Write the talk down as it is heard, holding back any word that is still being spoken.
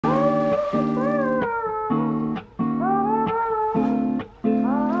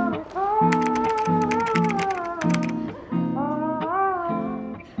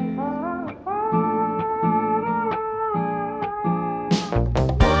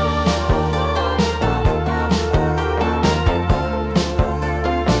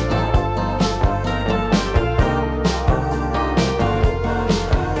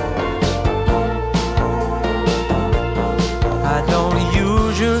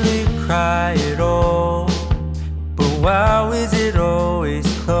cry at all. But wow, is it always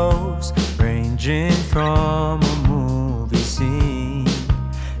close, ranging from a movie scene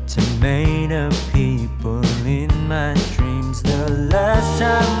to made up people in my dreams. The last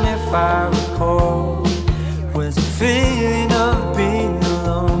time, if I recall, was a feeling of being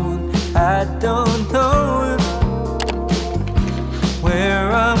alone. I don't know if where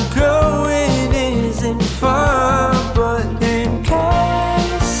I'm going isn't far, but in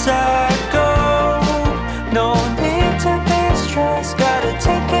case I go, no need to be stressed. Gotta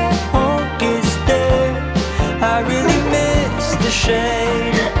take it home, it's there. I really miss the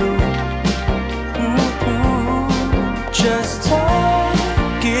shade of blue. Just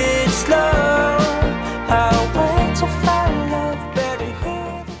take it slow. I'll wait to find love better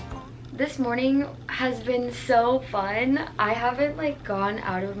here. This morning has been so fun. I haven't like gone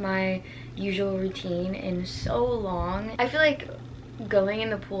out of my usual routine in so long. I feel like going in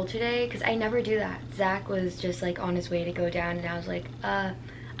the pool today, because I never do that. Zach was just like on his way to go down and I was like,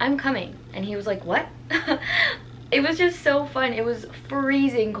 I'm coming. And he was like, what? It was just so fun. It was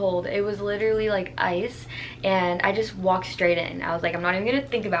freezing cold. It was literally like ice and I just walked straight in. I was like, I'm not even gonna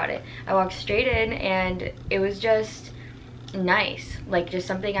think about it. I walked straight in and it was just nice. Like just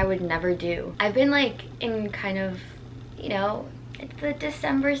something I would never do. I've been like in kind of, you know, it's the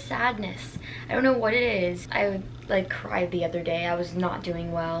December sadness. I don't know what it is. I like cried the other day. I was not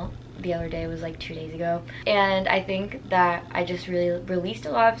doing well. The other day was like 2 days ago, and I think that I just really released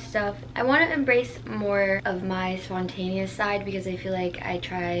a lot of stuff. I want to embrace more of my spontaneous side because I feel like I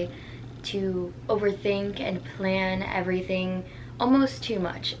try to overthink and plan everything almost too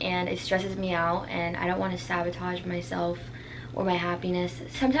much, and it stresses me out and I don't want to sabotage myself or my happiness.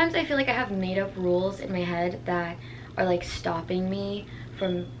 Sometimes I feel like I have made up rules in my head that are like stopping me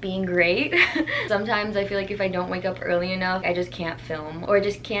from being great. Sometimes I feel like if I don't wake up early enough, I just can't film or I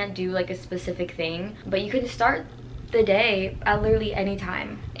just can't do like a specific thing. But you can start the day at literally any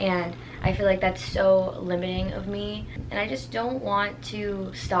time, and I feel like that's so limiting of me, and I just don't want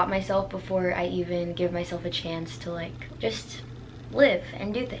to stop myself before I even give myself a chance to like just live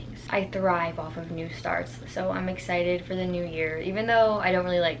and do things. I thrive off of new starts, so I'm excited for the new year, even though I don't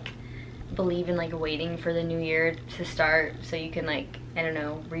really like believe in like waiting for the new year to start so you can like, I don't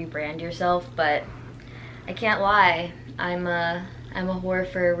know, rebrand yourself. But I can't lie, I'm a whore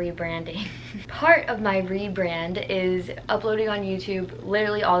for rebranding. Part of my rebrand is uploading on YouTube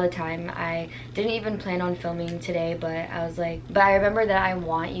literally all the time. I didn't even plan on filming today, but I was like, but I remember that I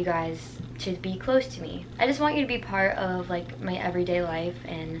want you guys to be close to me. I just want you to be part of like my everyday life,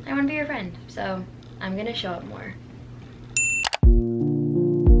 and I want to be your friend, so I'm gonna show up more.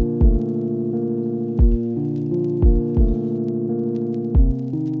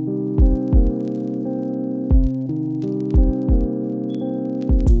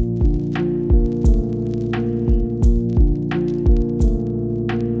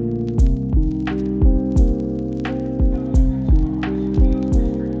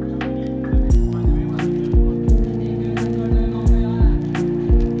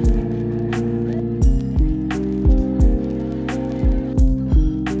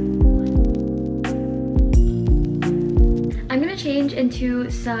 Change into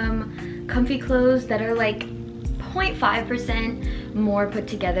some comfy clothes that are like 0.5% more put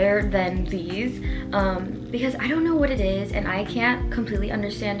together than these, because I don't know what it is and I can't completely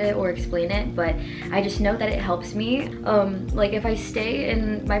understand it or explain it, but I just know that it helps me. Like if I stay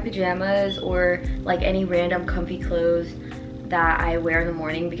in my pajamas or like any random comfy clothes that I wear in the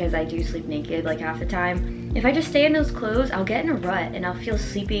morning, because I do sleep naked like half the time, if I just stay in those clothes, I'll get in a rut and I'll feel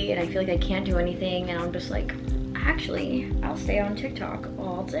sleepy and I feel like I can't do anything, and I'm just like, actually, I'll stay on TikTok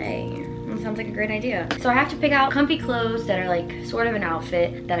all day. That sounds like a great idea. So I have to pick out comfy clothes that are like sort of an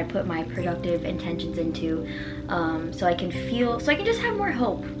outfit that I put my productive intentions into, so I can just have more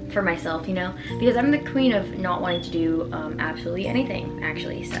hope for myself, you know? Because I'm the queen of not wanting to do absolutely anything,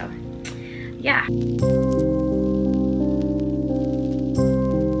 actually, so yeah.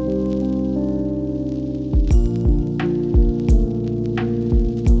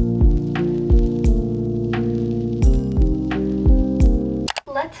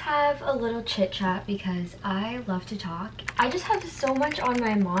 A little chit chat because I love to talk. I just have so much on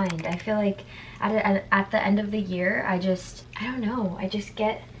my mind. I feel like at the end of the year, I don't know, I just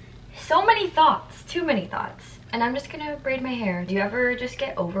get so many thoughts, too many thoughts. And I'm just gonna braid my hair. Do you ever just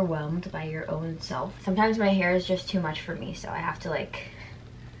get overwhelmed by your own self? Sometimes my hair is just too much for me, so I have to like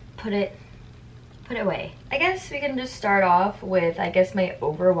put it away. I guess we can just start off with, I guess, my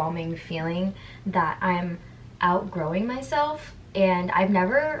overwhelming feeling that I'm outgrowing myself. And I've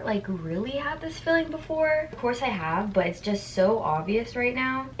never like really had this feeling before. Of course I have, but it's just so obvious right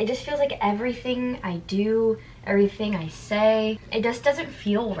now. It just feels like everything I do, everything I say, it just doesn't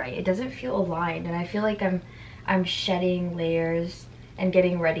feel right. It doesn't feel aligned, and I feel like I'm shedding layers and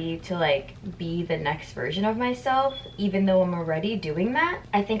getting ready to like be the next version of myself, even though I'm already doing that.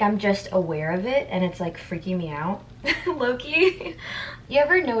 I think I'm just aware of it and it's like freaking me out. Low-key. You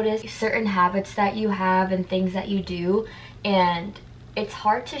ever notice certain habits that you have and things that you do, and it's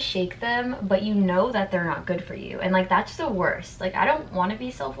hard to shake them, but you know that they're not good for you? And like, that's the worst. Like, I don't want to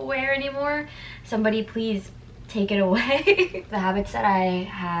be self-aware anymore. Somebody please take it away. The habits that I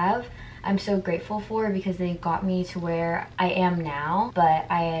have, I'm so grateful for, because they got me to where I am now, but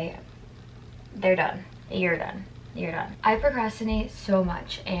they're done. You're done. You're done. I procrastinate so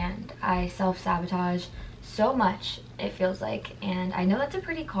much and I self-sabotage so much, it feels like, and I know that's a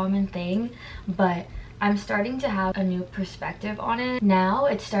pretty common thing, but I'm starting to have a new perspective on it. Now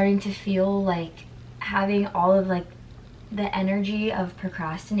it's starting to feel like having all of like the energy of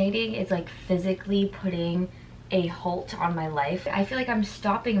procrastinating is like physically putting a halt on my life. I feel like I'm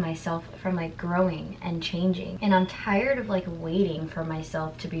stopping myself from like growing and changing, and I'm tired of like waiting for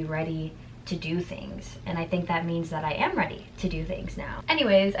myself to be ready to do things, and I think that means that I am ready to do things now.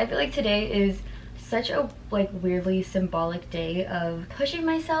 Anyways, I feel like today is such a like weirdly symbolic day of pushing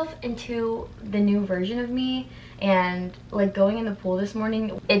myself into the new version of me, and like going in the pool this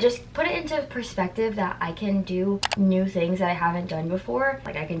morning, it just put it into perspective that I can do new things that I haven't done before.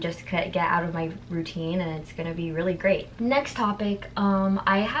 Like, I can just get out of my routine and it's gonna be really great. Next topic,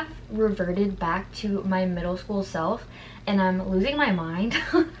 I have reverted back to my middle school self and I'm losing my mind.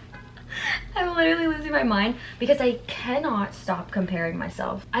 I'm literally losing my mind because I cannot stop comparing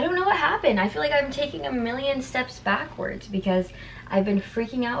myself. I don't know what happened. I feel like I'm taking a million steps backwards because I've been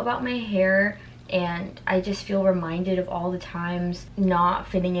freaking out about my hair, and I just feel reminded of all the times not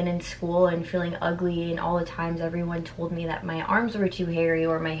fitting in school and feeling ugly, and all the times everyone told me that my arms were too hairy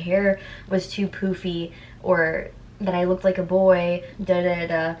or my hair was too poofy or that I looked like a boy,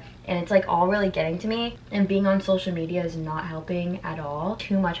 and it's like all really getting to me, and being on social media is not helping at all.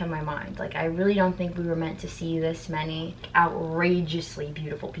 Too much on my mind. Like, I really don't think we were meant to see this many outrageously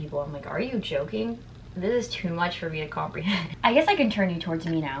beautiful people. I'm like, are you joking? This is too much for me to comprehend. I guess I can turn you towards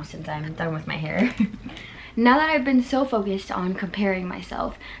me now since I'm done with my hair. Now that I've been so focused on comparing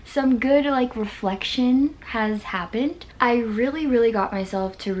myself, some good like reflection has happened. I really got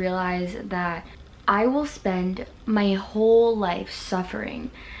myself to realize that I will spend my whole life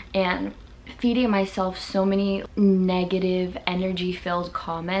suffering and feeding myself so many negative energy-filled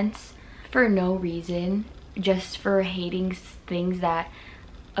comments for no reason, just for hating things that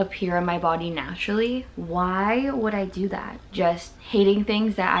appear in my body naturally. Why would I do that? Just hating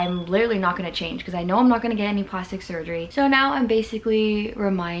things that I'm literally not going to change, because I know I'm not going to get any plastic surgery. So now I'm basically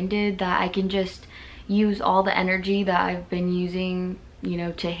reminded that I can just use all the energy that I've been using, you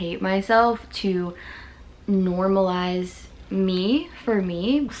know, to hate myself, to normalize me for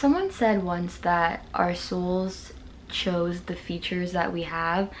me. Someone said once that our souls chose the features that we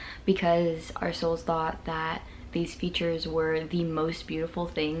have because our souls thought that these features were the most beautiful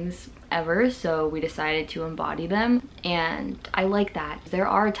things ever, so we decided to embody them. And I like that. There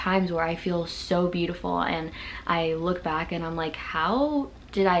are times where I feel so beautiful and I look back and I'm like, how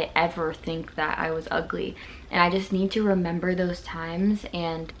did I ever think that I was ugly? And I just need to remember those times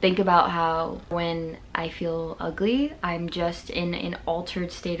and think about how when I feel ugly, I'm just in an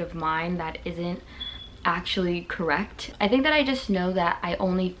altered state of mind that isn't actually correct. I think that I just know that I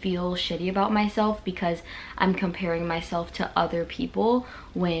only feel shitty about myself because I'm comparing myself to other people,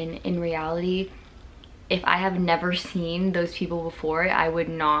 when in reality, if I have never seen those people before, I would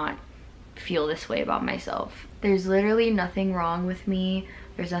not feel this way about myself. There's literally nothing wrong with me.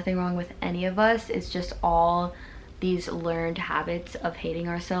 There's nothing wrong with any of us. It's just all these learned habits of hating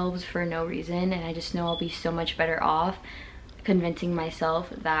ourselves for no reason, and I just know I'll be so much better off convincing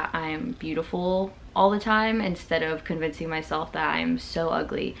myself that I'm beautiful all the time instead of convincing myself that I'm so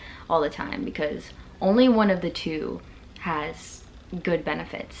ugly all the time, because only one of the two has good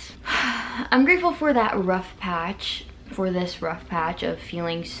benefits. I'm grateful for that rough patch, for this rough patch of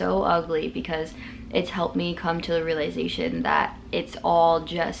feeling so ugly, because it's helped me come to the realization that it's all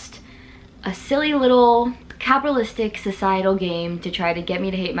just a silly little capitalistic societal game to try to get me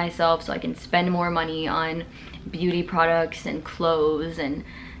to hate myself so I can spend more money on beauty products and clothes and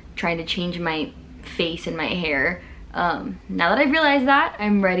trying to change my face and my hair. Now that I've realized that,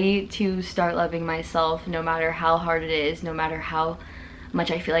 I'm ready to start loving myself, no matter how hard it is, no matter how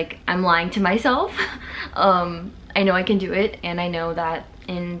much I feel like I'm lying to myself. I know I can do it, and I know that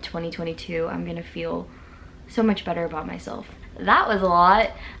in 2022 I'm gonna feel so much better about myself. that was a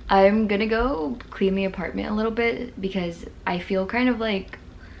lot. I'm gonna go clean the apartment a little bit because I feel kind of like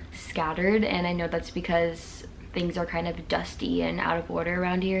scattered, and I know that's because things are kind of dusty and out of order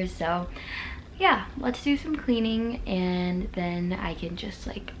around here. So yeah, let's do some cleaning and then I can just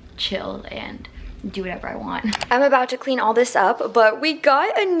like chill and do whatever I want. I'm about to clean all this up, but we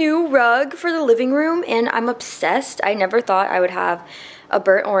got a new rug for the living room and I'm obsessed. I never thought I would have a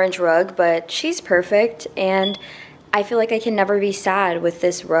burnt orange rug, but she's perfect, and I feel like I can never be sad with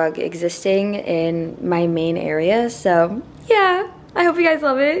this rug existing in my main area. So yeah, I hope you guys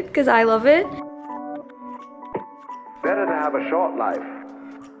love it because I love it. Better to have a short life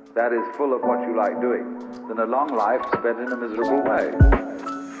that is full of what you like doing than a long life spent in a miserable way.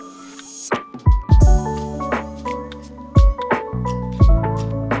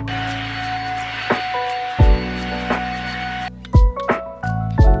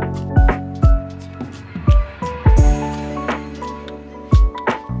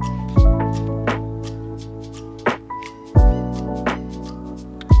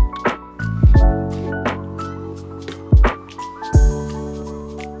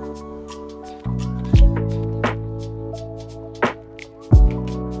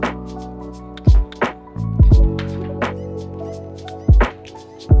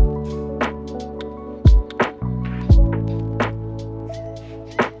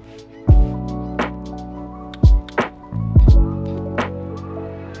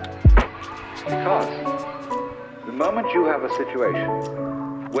 The moment you have a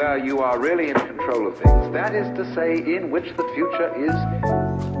situation where you are really in control of things, that is to say, in which the future is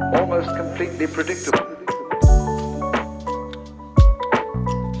almost completely predictable.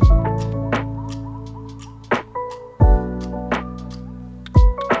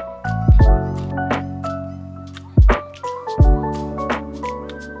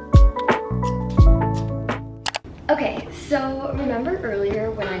 Okay, so remember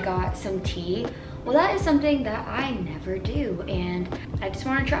earlier when I got some tea? Well, that is something that I never do, and I just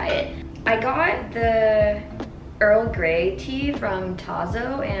want to try it. I got the Earl Grey tea from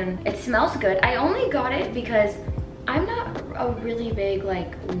Tazo, and it smells good. I only got it because I'm not a really big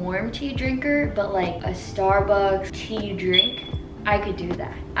like warm tea drinker, but like a Starbucks tea drink, I could do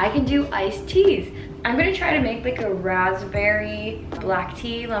that. I can do iced teas. I'm gonna try to make like a raspberry black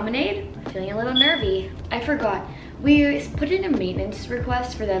tea lemonade. Feeling a little nervy. I forgot. We put in a maintenance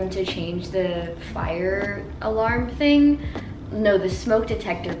request for them to change the fire alarm thing. No, the smoke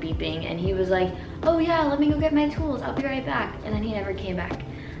detector beeping. And he was like, oh yeah, let me go get my tools. I'll be right back. And then he never came back.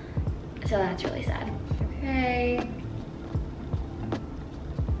 So that's really sad. Okay.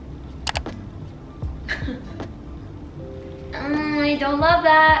 I don't love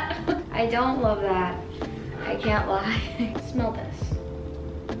that. I don't love that. I can't lie. Smell this.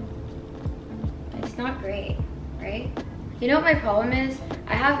 It's not great, right? You know what my problem is?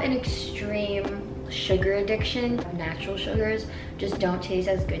 I have an extreme sugar addiction. Natural sugars just don't taste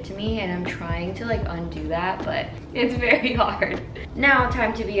as good to me, and I'm trying to like undo that, but it's very hard. Now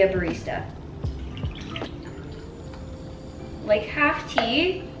time to be a barista. Like half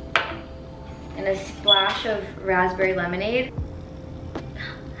tea and a splash of raspberry lemonade.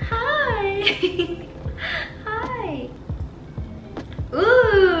 Hi. Hi.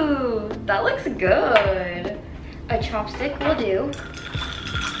 Ooh, that looks good. A chopstick will do.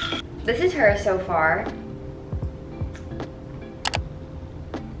 This is her so far.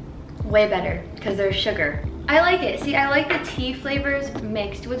 Way better, because there's sugar. I like it. See, I like the tea flavors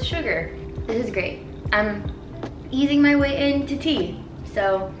mixed with sugar. This is great. I'm easing my way into tea.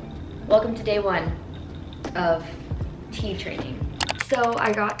 So, welcome to day one of tea training. So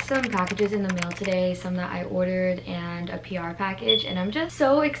I got some packages in the mail today, some that I ordered and a PR package, and I'm just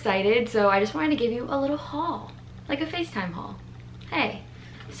so excited. So I just wanted to give you a little haul, like a FaceTime haul. Hey.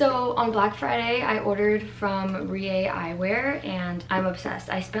 So on Black Friday, I ordered from Reyes Eyewear, and I'm obsessed.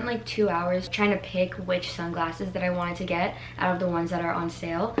 I spent like 2 hours trying to pick which sunglasses that I wanted to get out of the ones that are on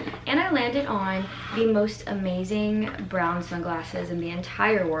sale. And I landed on the most amazing brown sunglasses in the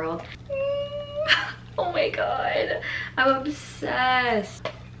entire world. Oh my god, I'm obsessed.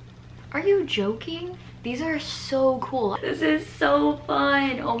 Are you joking? These are so cool. This is so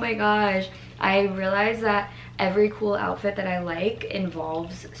fun. Oh my gosh. I realized that every cool outfit that I like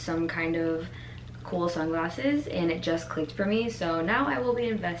involves some kind of cool sunglasses, and it just clicked for me. So now I will be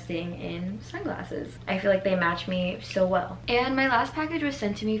investing in sunglasses. I feel like they match me so well. And my last package was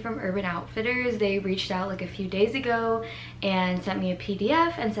sent to me from Urban Outfitters. They reached out like a few days ago and sent me a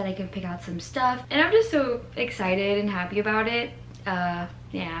PDF and said I could pick out some stuff. And I'm just so excited and happy about it.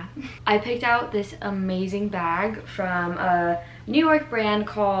 yeah. I picked out this amazing bag from a New York brand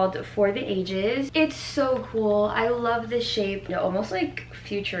called For the Ages. It's so cool. I love this shape. Almost like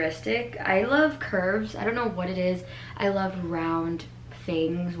futuristic. I love curves. I don't know what it is. I love round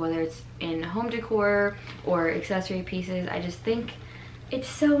things, whether it's in home decor or accessory pieces. I just think it's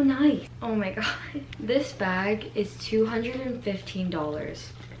so nice. Oh my god. This bag is $215.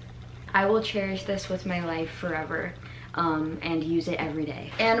 I will cherish this with my life forever. And use it every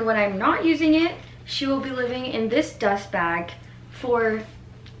day. And when I'm not using it, she will be living in this dust bag for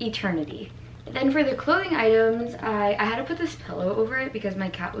eternity. Then for the clothing items, I had to put this pillow over it because my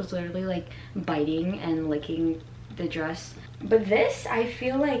cat was literally like biting and licking the dress. But this, I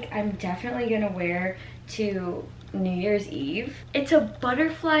feel like I'm definitely gonna wear to New Year's Eve. It's a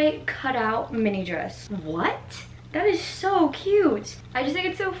butterfly cutout mini dress. What? That is so cute. I just think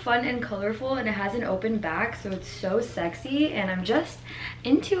it's so fun and colorful, and it has an open back, so it's so sexy, and I'm just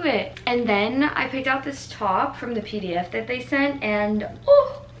into it. And then I picked out this top from the PDF that they sent, and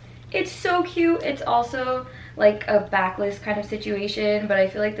oh, it's so cute. It's also like a backless kind of situation, but I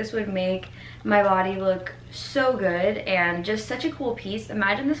feel like this would make my body look so good and just such a cool piece.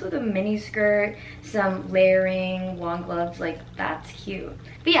 Imagine this with a mini skirt, some layering, long gloves, like that's cute.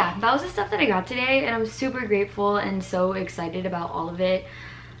 But yeah, that was the stuff that I got today, and I'm super grateful and so excited about all of it.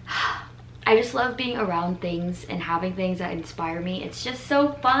 I just love being around things and having things that inspire me. It's just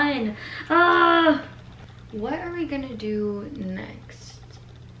so fun. What are we gonna do next?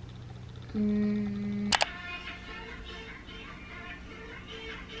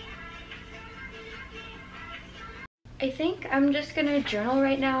 I think I'm just gonna journal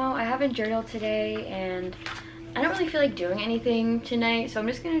right now. I haven't journaled today and I don't really feel like doing anything tonight, so I'm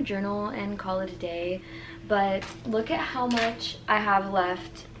just gonna journal and call it a day. But look at how much I have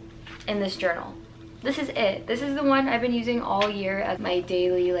left in this journal. This is it. This is the one I've been using all year as my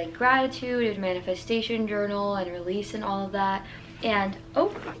daily like gratitude and manifestation journal and release and all of that. And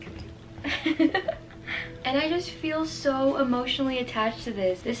oh and I just feel so emotionally attached to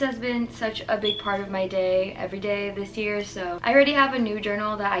this. This has been such a big part of my day every day this year, so I already have a new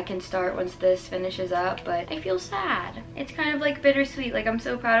journal that I can start once this finishes up, but I feel sad. It's kind of like bittersweet. Like I'm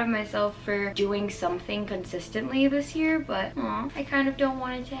so proud of myself for doing something consistently this year, but I kind of don't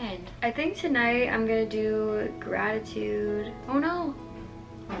want it to end. I think tonight I'm gonna do gratitude. Oh no,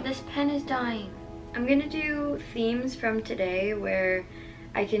 this pen is dying. I'm gonna do themes from today where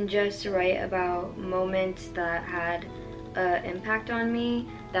I can just write about moments that had an impact on me,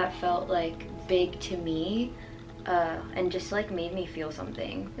 that felt like big to me, and just like made me feel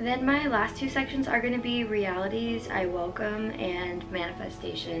something. And then my last two sections are gonna be realities I welcome and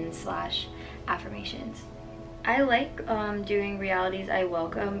manifestations / affirmations. I like doing realities I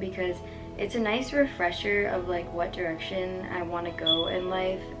welcome because it's a nice refresher of like what direction I want to go in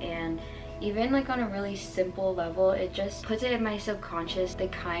life, and even like on a really simple level, it just puts it in my subconscious the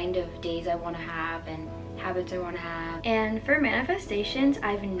kind of days I want to have and habits I want to have. And for manifestations,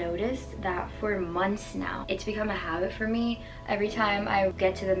 I've noticed that for months now, it's become a habit for me. Every time I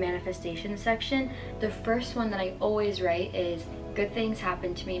get to the manifestation section, the first one that I always write is good things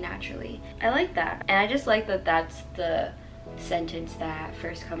happen to me naturally. I like that, and I just like that that's the sentence that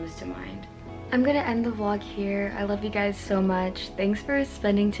first comes to mind. I'm gonna end the vlog here. I love you guys so much. Thanks for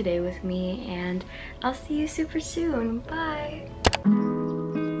spending today with me, and I'll see you super soon. Bye!